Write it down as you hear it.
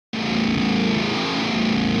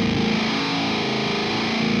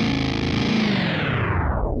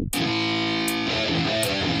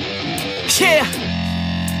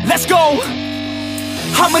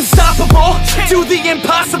I'm unstoppable, do the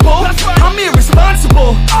impossible. I'm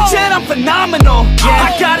irresponsible, yet I'm phenomenal.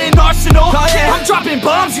 I got an arsenal, I'm dropping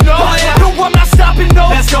bombs, you know. No, I'm not stopping, no.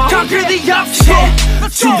 Conquer the obstacle.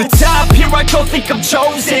 To the top, here I go, think I'm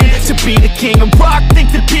chosen to be the king of rock,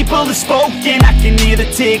 think the people have spoken. I can hear the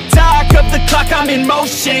tick-tock of the clock, I'm in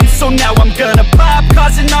motion. So now I'm gonna pop,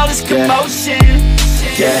 causing all this commotion.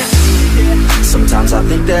 Yeah, sometimes I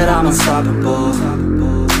think that I'm unstoppable.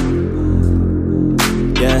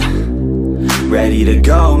 Yeah, ready to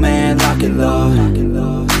go, man, lock and load.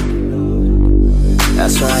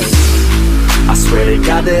 That's right, I swear to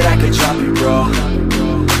God that I could drop it, bro.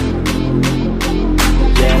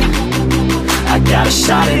 Yeah, I got a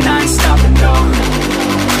shot and I ain't stopping, no.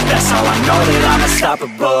 That's how I know that I'm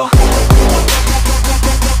unstoppable.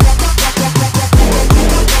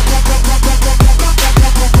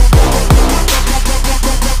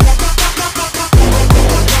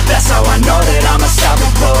 That's how I know that I'm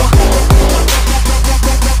unstoppable.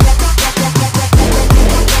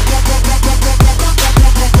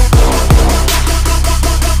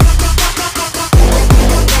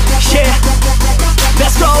 Yeah,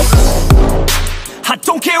 let's go. I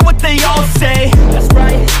don't care what they all say. That's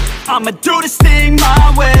right, I'ma do this thing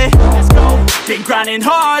my way. Let's go. Been grinding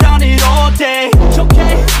hard on it all day.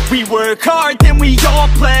 Okay, we work hard, then we all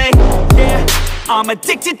play. Yeah, I'm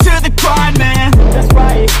addicted to the grind, man. That's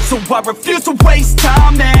right, so I refuse to waste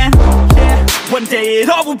time, man. Yeah, one day it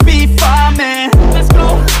all will be fine, man. Let's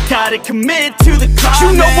go. Gotta commit to the climb.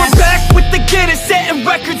 You know we're back with the Guinness, setting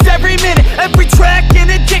records every minute, every track. In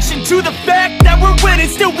addiction to the fact that we're winning,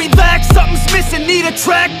 still we lack, something's missing. Need a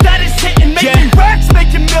track that is hitting, making racks,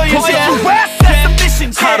 making millions. If you ask, that's the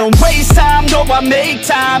mission. I don't waste time, no, I make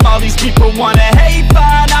time. All these people wanna hate,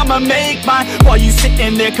 fine, I'ma make mine. While you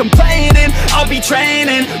sitting there complaining, I'll be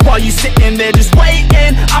training. While you sitting there just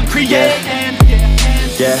waiting, I'm creating.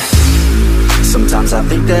 Yeah, sometimes I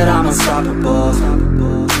think that I'm unstoppable.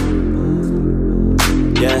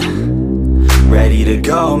 Yeah, ready to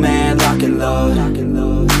go, man, lock and load.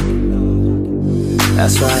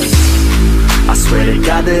 That's right, I swear to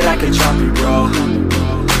God that I could drop it, bro.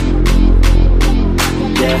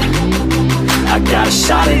 Yeah, I got a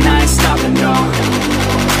shot and I ain't stopping, no.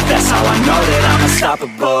 That's how I know that I'm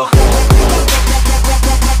unstoppable.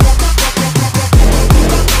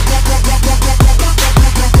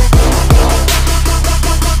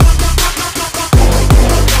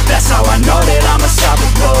 That's how I know that I'm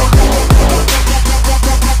unstoppable.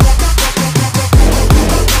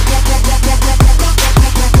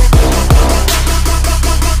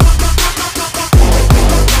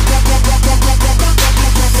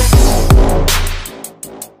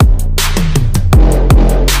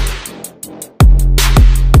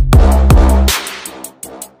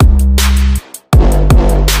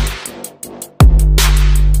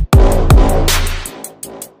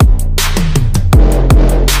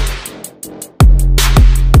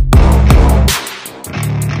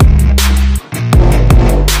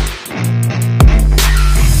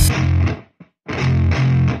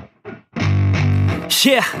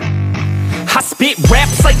 Yeah, I spit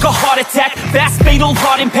raps like a heart attack, fast fatal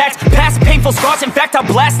heart impact, past painful scars. In fact, I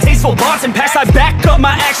blast tasteful bars and packs. I back up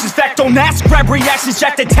my actions, fact, don't ask, grab reactions,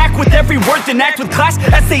 jacked, attack with every word, then act with class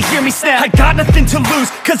as they hear me snap. I got nothing to lose,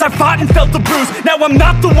 cause I fought and felt the bruise. Now I'm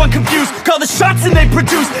not the one confused, call the shots and they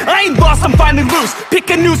produce. I ain't lost, I'm finally loose, pick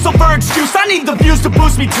a new silver excuse. I need the views to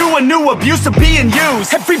boost me to a new abuse of being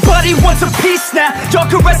used. Everybody wants a piece now, y'all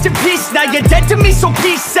can rest in peace now. You're dead to me, so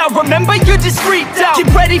peace out, remember you're discreet out. Get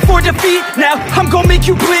ready for defeat now, I'm gonna make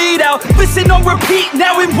you bleed out. Listen on repeat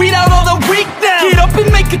now and weed out all the weak now. Get up and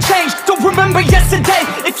make a change, don't remember yesterday.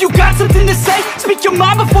 If you got something to say, speak your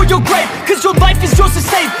mind before your grave. Cause your life is yours to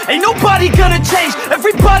save, ain't nobody gonna change.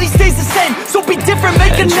 Everybody stays the same, so be different,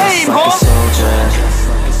 make a name, like huh? A soldier,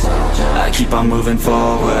 I keep on moving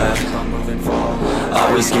forward,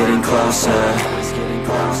 always getting closer.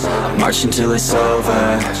 I march until it's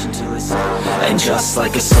over, and just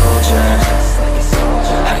like a soldier,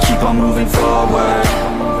 I keep on moving forward,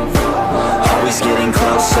 always getting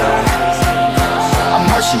closer. I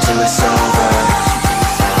march until it's over,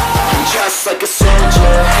 and just like a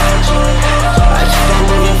soldier, I keep on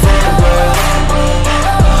moving forward,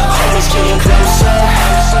 always getting closer.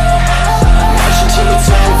 I march until it's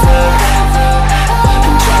over,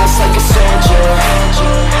 and just like a soldier,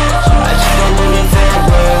 I keep on moving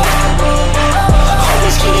forward,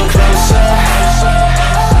 always getting closer.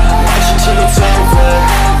 I march until it's over.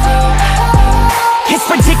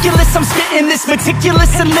 ridiculous. I'm spitting this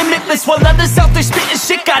meticulous and limitless, while others out there spitting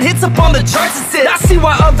shit got hits up on the charts and shit. I see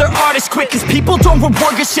why other artists quit, cause people don't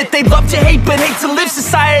reward good shit. They love to hate but hate to live.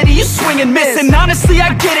 Society, you swing and miss. And honestly,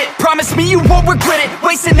 I get it. Promise me you won't regret it.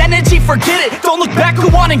 Wasting energy, forget it. Don't look back, go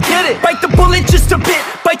on and get it. Bite the bullet just a bit.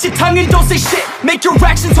 Bite your tongue and don't say shit. Make your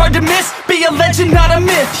actions hard to miss. Be a legend, not a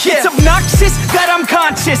myth. Yeah. It's obnoxious that I'm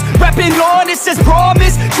conscious. Rapping honest as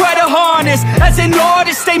promise. Try to harness. As an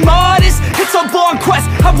artist, stay modest. It's a long quest.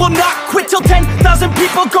 I will not quit till 10,000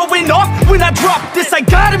 people going off when I drop this. I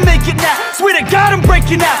gotta make it now. Swear to God I'm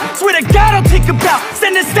breaking out. Swear to God I'll take a bow.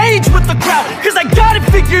 Stand the stage with the crowd, cause I got it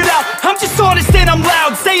figured out. I'm just honest and I'm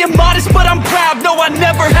loud. Saying modest but I'm proud. No, I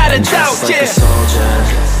never had a doubt. Just like a soldier,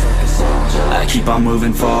 I keep on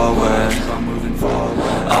moving forward.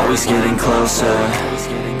 Always getting closer.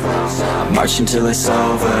 I'm marching till it's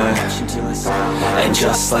over. And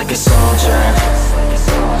just like a soldier,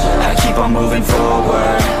 I keep on moving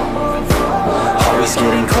forward. Always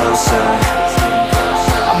getting closer.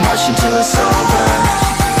 I'm marching till it's over.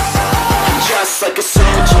 And just like a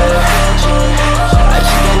soldier, I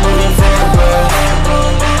keep on moving forward.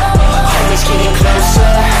 Always getting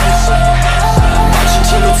closer. I'm marching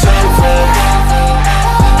till it's over.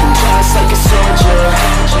 And just like a soldier,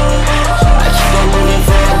 I keep on moving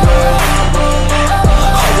forward.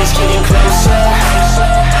 Always getting closer.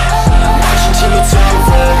 I'm marching till it's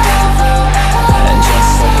over. And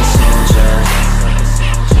just like a soldier,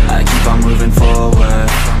 I keep on moving forward.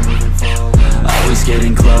 Always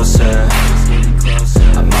getting closer.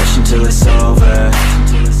 I'm marching till it's over.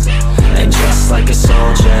 And just like a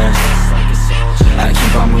soldier, I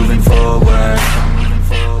keep on moving forward.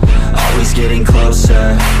 Always getting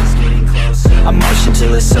closer. I'm marching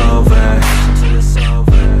till it's over.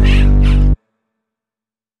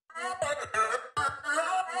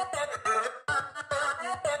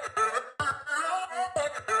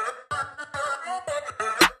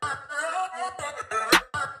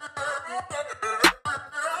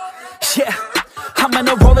 Yeah, I'm in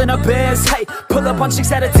a rolling a biz, hey. Pull up on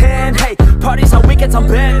 6 out of 10, hey. Parties on weekends I'm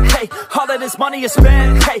bent, hey. All of this money is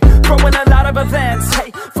spent, hey. Throwing a lot of events,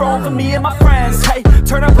 hey. Throwing for me and my friends, hey.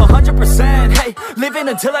 Turn up 100%, hey. Living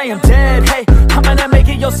until I am dead, hey. I'm gonna make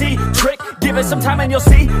it, you'll see. Trick, give it some time and you'll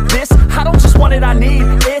see. This, I don't just want it, I need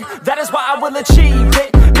it. That is why I will achieve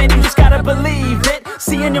it. Man, you just gotta believe it.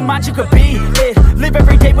 See in your mind you could be it. Live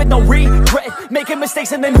every day with no regret. Making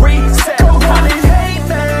mistakes and then reset. Go on and hate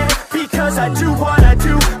me, because I do what I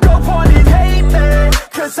do. Go on and hate me,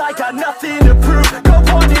 cause I got nothing to prove. Go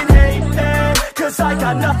on and hate me, cause I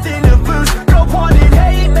got nothing to lose. Go on and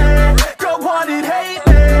hate me, go on and hate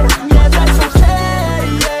me. Yeah, that's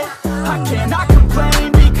okay, yeah. I cannot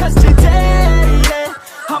complain, because today, yeah,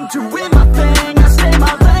 I'm doing my thing, I stay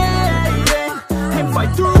my lane, and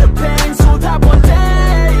fight through the pain, so that one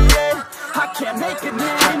day, yeah, I can make a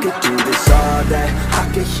name. I could do this all day,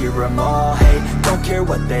 I could hear them all hate. Don't care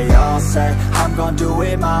what they all say, I'm gon' do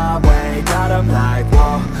it my way. Got them like,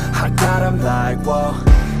 whoa, I got them like, whoa.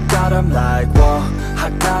 Got them like, whoa, I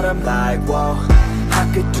got them like, whoa.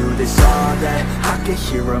 I could do this all day, I could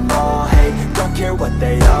hear them all hate. Don't care what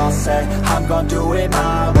they all say, I'm gon' do it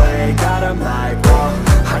my way. Got them like, whoa,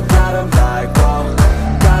 I got them like, whoa.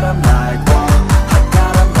 Got them like, whoa, I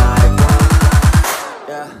got them like, whoa.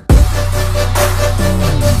 Yeah.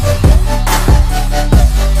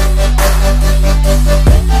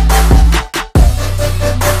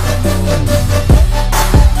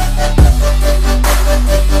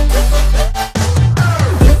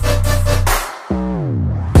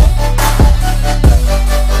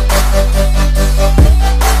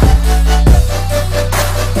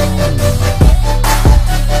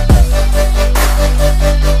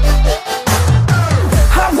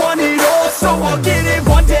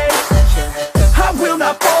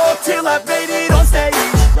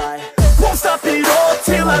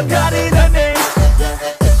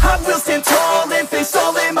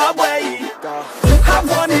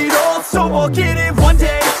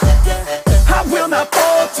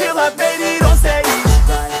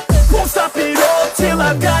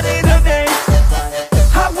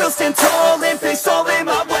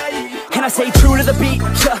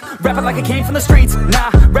 Rapping like I came from the streets,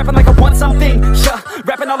 nah. Rapping like I want something, yeah.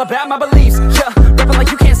 Rapping all about my beliefs, yeah. Rapping like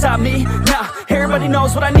you can't stop me, nah. Everybody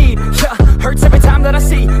knows what I need, yeah. Hurts every time that I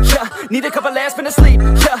see, yeah. Need a couple last minutes sleep,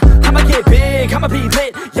 yeah. I'ma get big, I'ma be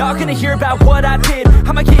lit. Y'all gonna hear about what I did.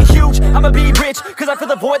 I'ma get huge, I'ma be rich. Cause I feel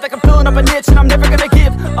the void like I'm filling up a niche. And I'm never gonna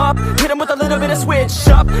give up. Hit them with a little bit of switch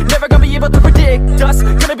up. Never gonna be able to predict us.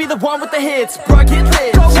 Gonna be the one with the hits, bro, get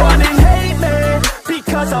lit. Go on and hate me,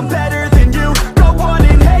 because I'm better than you. Go on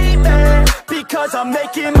and hate me, because I'm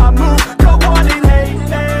making my move. Go on and hate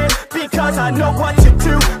me,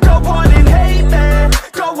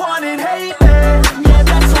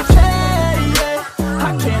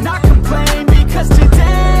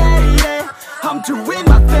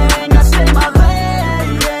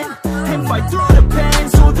 fight through the pain,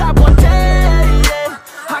 so that one day, yeah,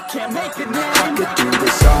 I can make a name. I could do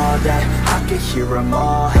this all day, I could hear them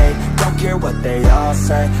all hate. Don't care what they all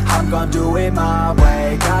say, I'm gonna do it my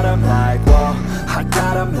way. Got them like, whoa, I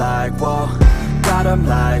got them like, whoa. Got them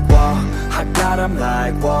like, whoa, I got them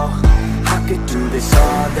like, whoa. I could do this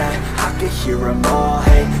all day, I could hear them all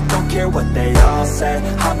hate. Don't care what they all say,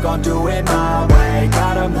 I'm gonna do it my way.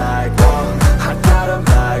 Got them like, whoa, I got them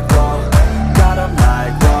like, whoa. Got them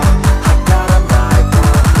like, whoa, I got them like,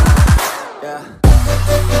 whoa. Yeah.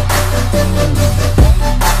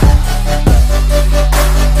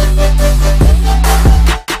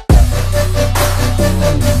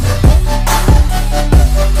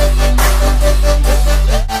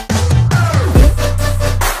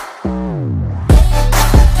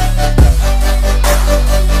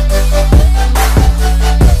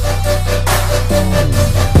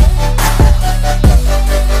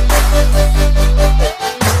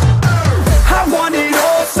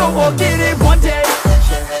 I'll get it one day.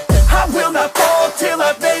 I will not fall till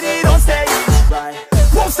I've made it on stage.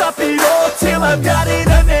 Won't stop it all till I've got it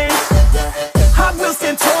a name. I will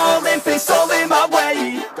stand tall and face all in my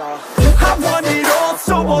way. I want it all,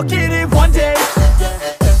 so I'll get it one day.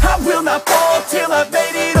 I will not fall till I've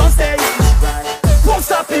made it on stage. Won't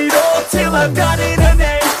stop it all till I've got it a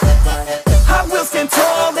name. I will stand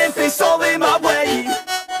tall and face all in my way.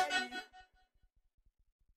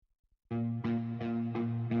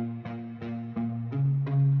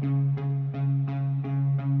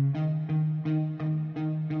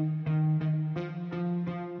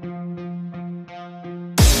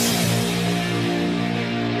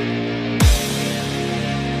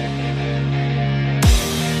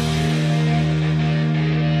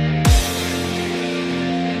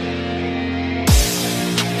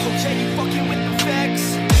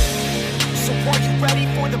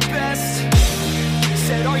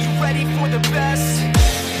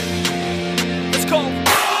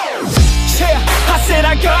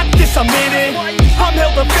 I'm in it. I'm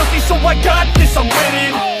hella filthy, so I got this, I'm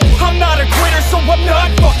winning. I'm not a quitter, so I'm not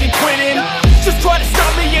fucking quitting. Just try to stop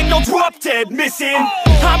me and you'll drop dead missing.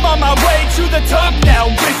 I'm on my way to the top now,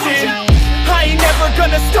 listen. I ain't never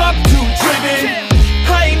gonna stop, too driven.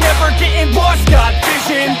 I ain't never getting lost, got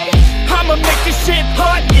vision. I'ma make this shit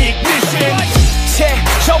hot, ignition. Yeah,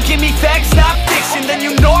 y'all give me facts, not fiction. Then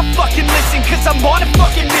you know I fucking listen, cause I'm on a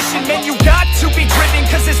fucking mission. Man, you got to be driven,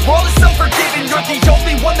 cause this world is unforgiving. You're the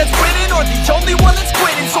only one that's winning, or the only one that's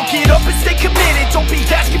quitting. So get up and stay committed, don't be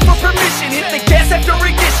asking for permission. Hit the gas after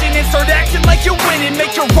ignition and start acting like you're winning.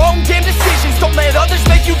 Make your own damn decisions, don't let others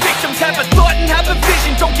make you victims. Have a thought and have a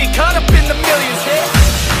vision, don't get caught up in the millions.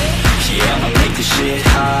 Yeah, I'ma make this shit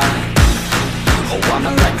hot. Oh,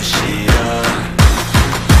 I'ma light this shit up.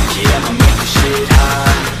 Yeah, I'ma make this shit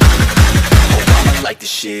hot. Oh, I'ma light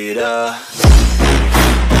this shit up.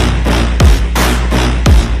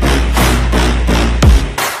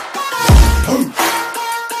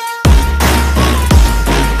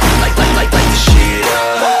 Light this shit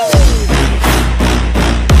up.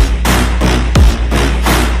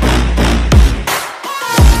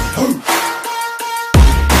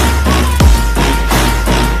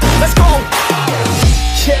 Let's go.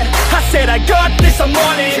 Yeah, I said I got this, I'm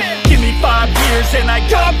on it. Give me 5 years and I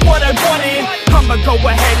got what I wanted. I'ma go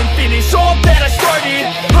ahead and finish all that I started.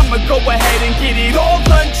 I'ma go ahead and get it all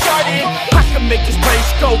uncharted. I can make this place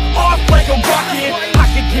go off like a rocket. I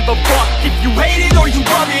can give a fuck if you hate it or you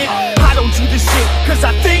love it. I don't do this shit cause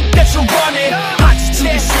I think that you're on it. I just do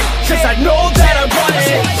this shit cause I know that I want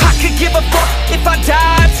it. I could give a fuck if I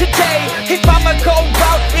die today. If I'ma go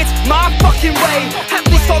out, it's my fucking way. At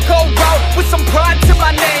least I'll go out with some pride to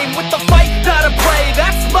my name. With the fight, not a play,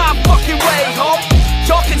 that's my fucking way, home.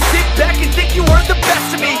 Y'all can sit back and think you are the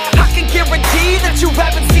best of me. I can guarantee that you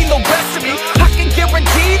haven't seen the rest of me. I can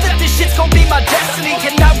guarantee that this shit's gonna be my destiny.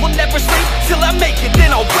 And I will never sleep till I make it,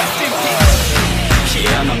 then I'll rest in peace.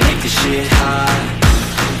 Yeah, I'ma make this shit hot.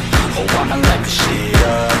 Oh, I'ma light this shit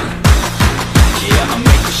up. Yeah, I'ma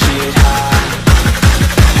make this shit hot.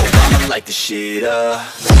 Oh, I'ma light this shit up.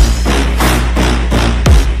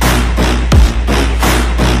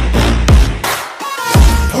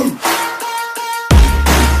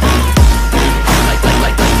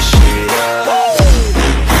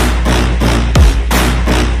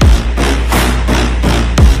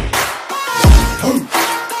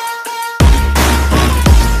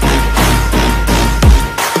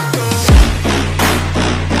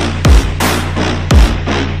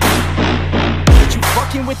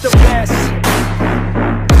 With the best,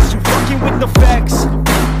 you fucking with NEFFEX.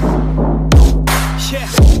 Yeah.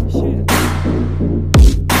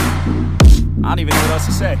 I don't even know what else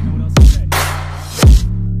to say. I'm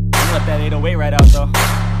gonna let that 808 right out though.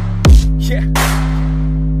 Yeah.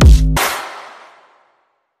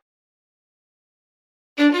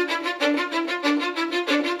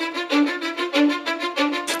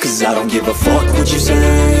 Cause I don't give a fuck what you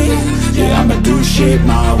say. Yeah, I'ma do shit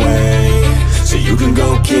my way. So you can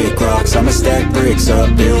go kick rocks, I'ma stack bricks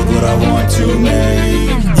up, build what I want to make.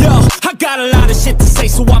 Yo, I got a lot of shit to say,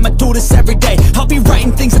 so I'ma do this every day. I'll be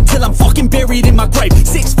writing things until I'm fucking buried in my grave.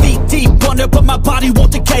 6 feet deep under, but my body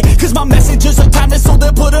won't decay. Cause my messages are timeless, so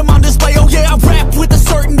they'll put them on display. Oh yeah, I rap with a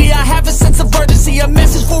certainty, I have a sense of urgency. A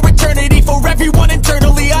message for eternity, for everyone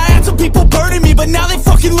internally. I had some people burning me, but now they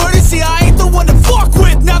fucking learn to see I ain't the one to fuck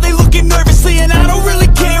with, now they looking nervously. And I don't really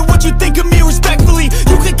care what you think of me respectfully.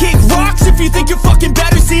 You can kick rocks if you think you're fucking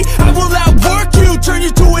better, see. I will outwork you, turn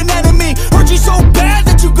you to an enemy. Hurt you so bad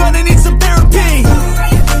that you're gonna need some therapy.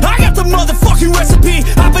 I got the motherfucking recipe.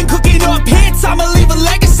 I've been cooking up hits, I'ma leave a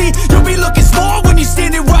legacy. You'll be looking small when you're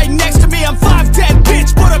standing right next to me. I'm 5'10",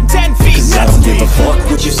 bitch, but I'm 10 feet next to me. I don't give a fuck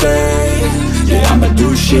what you say. Yeah, I'ma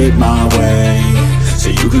do shit my way. So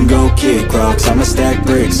you can go kick rocks, I'ma stack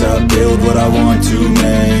bricks up, build what I want to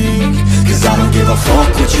make. Cause I don't give a fuck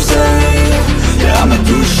what you say. Yeah, I'ma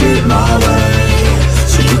do shit my way.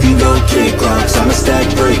 So you can go kick rocks, I'ma stack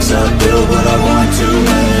bricks up, build what I want to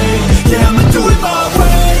make. Yeah, I'ma do it my way.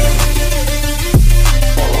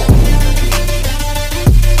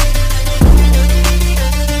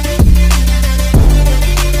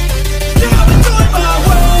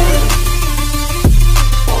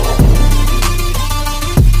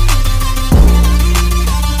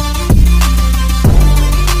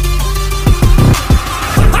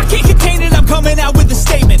 Coming out with a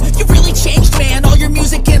statement. You really changed, man, all your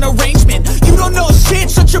music and arrangement. You don't know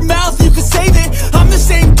shit, shut your mouth, you can save it. I'm the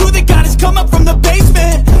same dude that got his come up from the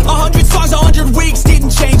basement. 100 songs, 100 weeks,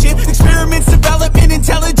 didn't change it. Experiments, development,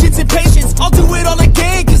 intelligence, and patience. I'll do it all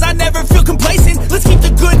again, cause I never feel complacent. Let's keep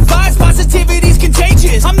the good vibes, positivity's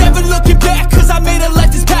contagious. I'm never looking back, cause I made a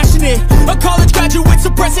life that's passionate. A college graduate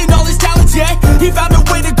suppressing all his talents, yeah. He found a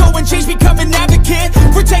way to go and change, become an advocate.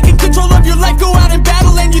 For taking control of your life, go out and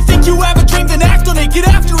battle. And you think you have a dream, then act on it. Get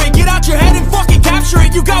after it, get out your head and fucking capture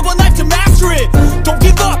it. You got one life to master it. Don't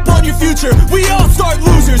give up on your future, we all start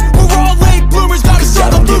losers. We're all late bloomers, gotta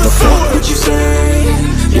struggle through the sewer. I don't give a fuck what you say.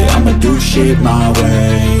 Yeah, I'ma do shit my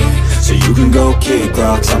way. So you can go kick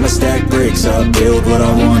rocks, I'ma stack bricks up, build what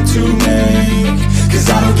I want to make. Cause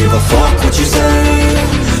I don't give a fuck what you say.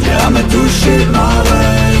 Yeah, I'ma do shit my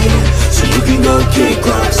way. So you can go kick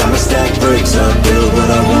rocks, I'ma stack bricks up, build what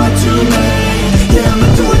I want to make. Yeah, I'ma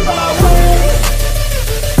do it my way.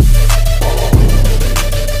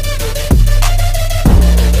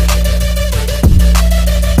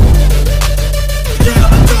 Yeah,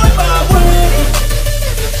 I'ma do it my way.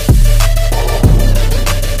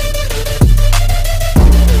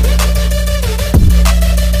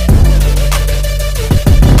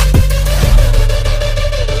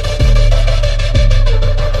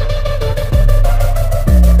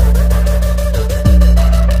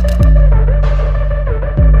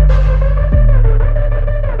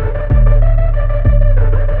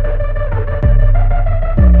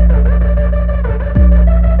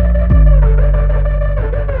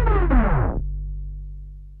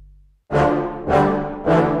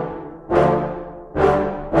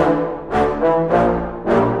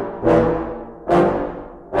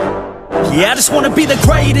 Yeah, I just wanna be the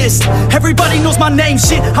greatest. Everybody knows my name,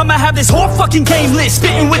 shit. I'ma have this whole fucking game list,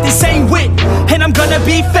 spitting with the same wit, and I'm gonna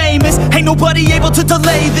be famous. Ain't nobody able to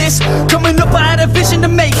delay this. Coming up, I had a vision to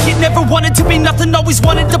make it. Never wanted to be nothing, always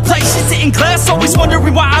wanted to play shit. Sit in class, always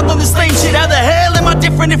wondering why I love this lame shit. How the hell am I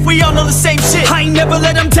different if we all know the same shit? I ain't never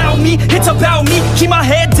let them doubt me, it's about me. Keep my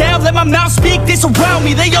head down, let my mouth speak. They surround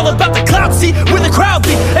me, they all about the clout, see where the crowd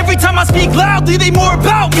be. Every time I speak loudly, they more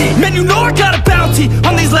about me. Man, you know I got a bounty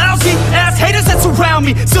on these lousy ass haters that surround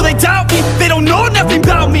me. Still they doubt me, they don't know nothing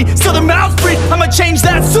about me. Still their mouths free, I'ma change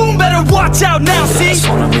that soon. Better watch out now, see? I just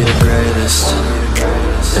wanna be the greatest,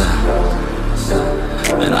 yeah.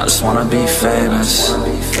 And I just wanna be famous,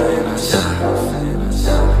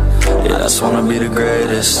 yeah. Yeah, I just wanna be the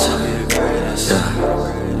greatest, yeah.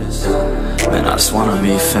 Man, I just wanna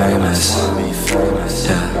be famous,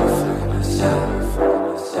 yeah.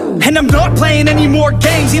 And I'm not playing any more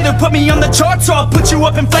games. Either put me on the charts or I'll put you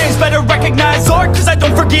up in flames. Better recognize art, cause I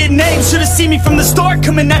don't forget names. Should've seen me from the start,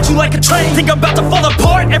 coming at you like a train. Think I'm about to fall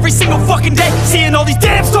apart every single fucking day. Seeing all these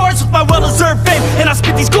damn stars with my well-deserved fame. And I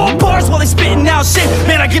spit these gold bars while they spitting out shit.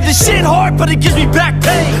 Man, I give this shit hard, but it gives me back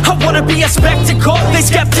pain. I wanna be a spectacle, they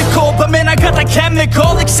skeptical. But man, I got that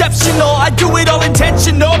chemical, exceptional. I do it all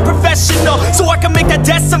intentional, professional, so I can make that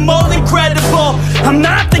decimal incredible. I'm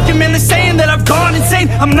not thinking, man, they're saying that I've gone insane.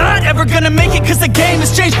 I'm not not ever gonna make it cause the game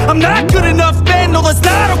has changed. I'm not good enough, man, no that's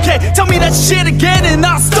not okay. Tell me that shit again and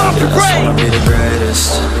I'll stomp your grave. I just wanna be the greatest,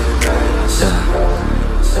 yeah.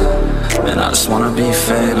 Man, I just wanna be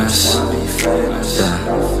famous,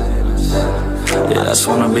 yeah, I just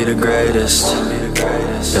wanna be the greatest,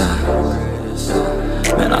 yeah.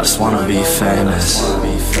 Man, I just wanna be famous,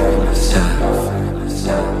 yeah.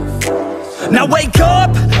 Now wake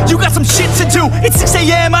up, you got some shit to do. It's 6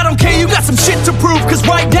 AM, I don't care, you got some shit to prove. Cause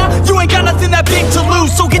right now, you ain't got nothing that big to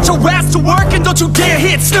lose. So get your ass to work and don't you dare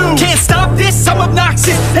hit snooze. Can't stop this, I'm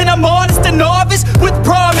obnoxious, and I'm honest and novice with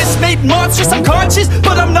promise. Made monstrous, I'm conscious,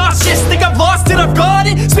 but I'm nauseous. Think I've lost it, I've got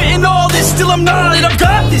it. Spitting all this, still I'm not it. I've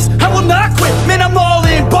got this, I will not quit. Man, I'm all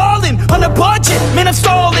in, ballin' on a budget. Man, I'm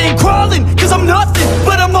stalling, crawling, cause I'm nothing,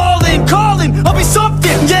 but I'm all in. Calling, I'll be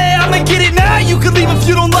something, yeah, I'ma get it now. You can leave if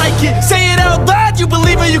you don't like it. Say it out loud, you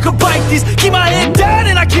believe it, you can bite this. Keep my head down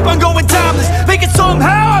and I keep on going timeless. Make it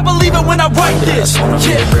somehow, I believe it when I write this. I just wanna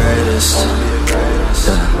be the greatest,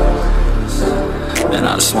 yeah. Man,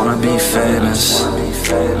 I just wanna be famous,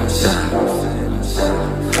 yeah.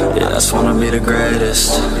 Yeah, I just wanna be the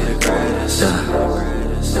greatest,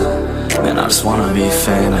 yeah. Man, I just wanna be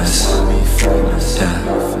famous, yeah.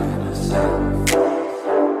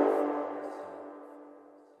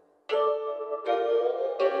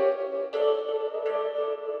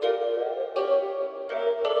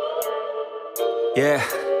 Yeah,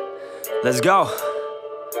 let's go.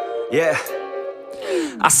 Yeah.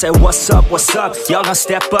 I said what's up, y'all gonna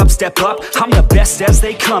step up, I'm the best as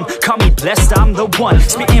they come, call me blessed, I'm the one,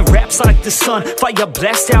 spitting raps like the sun, fire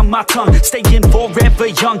blast down my tongue, staying forever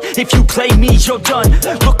young, if you play me, you're done,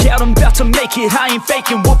 look out, I'm about to make it, I ain't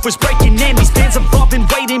faking, woofers breaking, and these fans have all been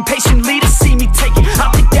waiting patiently to see me take it,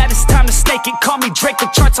 I think that it's time to snake it, call me Drake, the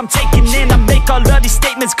charts I'm taking in, I make all of these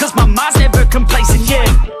statements, cause my mind's never complacent, yeah.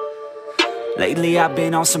 Lately I've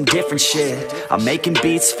been on some different shit, I'm making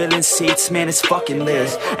beats, filling seats, man it's fucking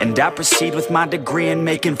lit. And I proceed with my degree in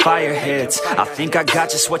making fire hits. I think I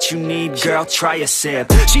got just what you need, girl, try a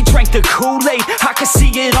sip. She drank the Kool-Aid, I can see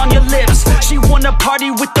it on your lips. She wanna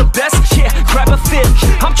party with the best, yeah, grab a fit.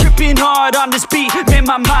 I'm tripping hard on this beat, man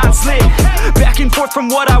my mind's lit. Back and forth from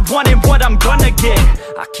what I want and what I'm gonna get.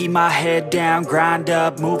 I keep my head down, grind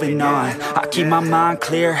up, moving on. I keep my mind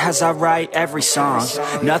clear as I write every song.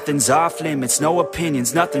 Nothing's off limits, no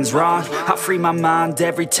opinions, nothing's wrong. I free my mind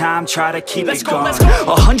every time, try to keep it going.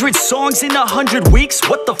 100 songs in 100 weeks,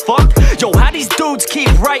 what the fuck? Yo, how these dudes keep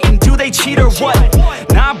writing, do they cheat or what?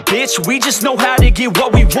 Nah bitch, we just know how to get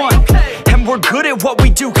what we want. And we're good at what we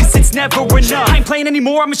do, cause it's never enough. I ain't playing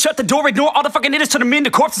anymore, I'ma shut the door, ignore all the fucking hitters, turn them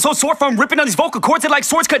into corpses. So sore from ripping on these vocal cords, they're like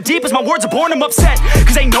swords cut deep as my words are born, I'm upset.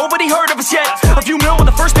 Cause ain't nobody heard of us yet. A few mil with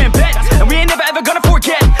the first man bet, and we ain't never ever gonna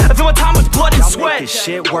forget. I feel my time with blood and sweat. Y'all make this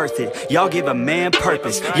shit worth it, y'all give a man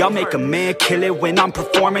purpose. Y'all make a man kill it when I'm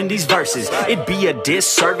performing these verses. It'd be a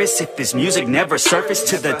disservice if this music never surfaced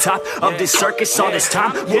to the top of this circus. All this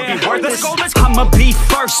time will be worthless. I'ma be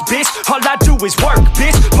first, bitch, all I do is work,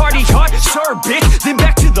 bitch. Party hard, sure, bitch, then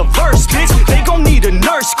back to the verse, bitch. They gon' need a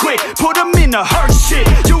nurse quick, put them in a hearse shit.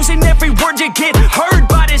 Using every word you get heard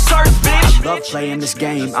by this earth, bitch. I love playing this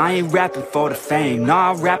game, I ain't rapping for the fame.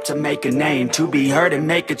 Nah, I rap to make a name, to be heard and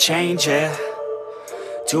make a change, yeah.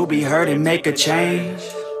 To be heard and make a change.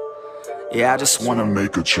 Yeah, I just wanna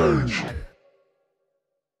make a change.